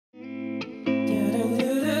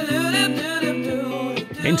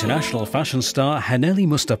International fashion star Hanneli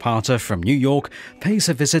Mustaparta from New York pays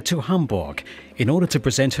a visit to Hamburg in order to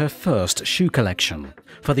present her first shoe collection.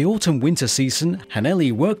 For the autumn-winter season,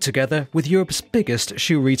 Hanneli worked together with Europe's biggest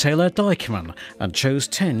shoe retailer Deichmann and chose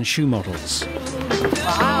 10 shoe models.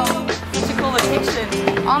 Wow, such a cool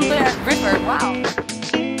location on the river, wow.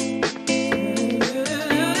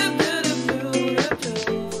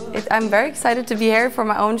 I'm very excited to be here for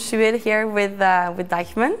my own shoe here with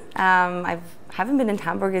Deichmann. I haven't been in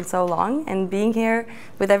Hamburg in so long, and being here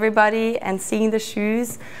with everybody and seeing the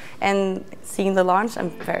shoes and seeing the launch, I'm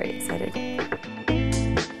very excited.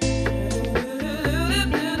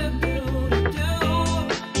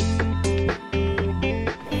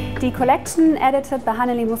 Die Collection Edited bei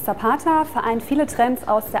Hanneli Mustaparta vereint viele Trends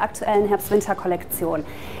aus der aktuellen Herbst-Winter-Kollektion.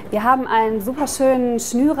 Wir haben einen super schönen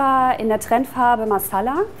Schnürer in der Trendfarbe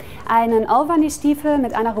Masala, einen Auvernis-Stiefel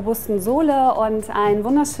mit einer robusten Sohle und einen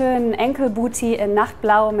wunderschönen Enkelbooty in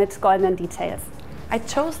Nachtblau mit goldenen Details. I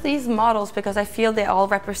chose these models because I feel they all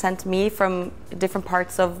represent me from different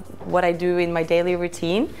parts of what I do in my daily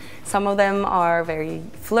routine. Some of them are very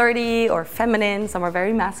flirty or feminine, some are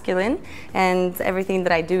very masculine, and everything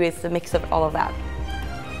that I do is a mix of all of that.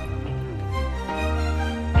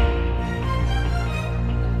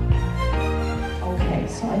 Okay,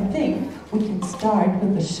 so I think we can start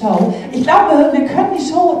with the show. Ich glaube, wir können die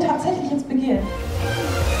Show tatsächlich jetzt beginnen.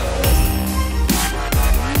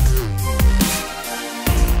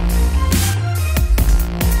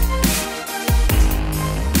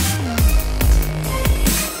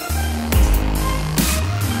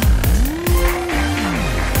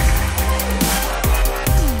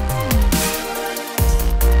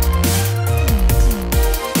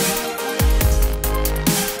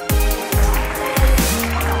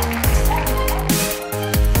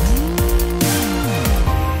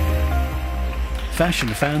 Fashion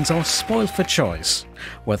fans are spoiled for choice.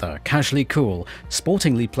 Whether casually cool,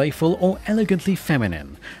 sportingly playful or elegantly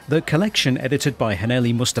feminine, the collection edited by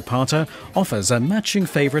Hanneli Mustaparta offers a matching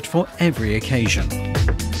favorite for every occasion.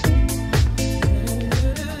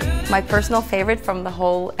 My personal favorite from the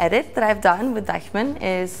whole edit that I've done with Deichmann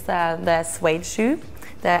is the suede shoe,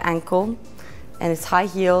 the ankle, and it's high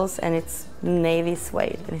heels and it's navy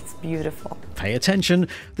suede and it's beautiful. Pay attention,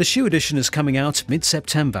 the shoe edition is coming out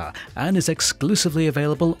mid-September and is exclusively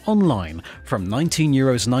available online from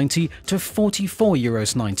 €19.90 to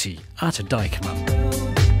 €44.90 at Deichmann.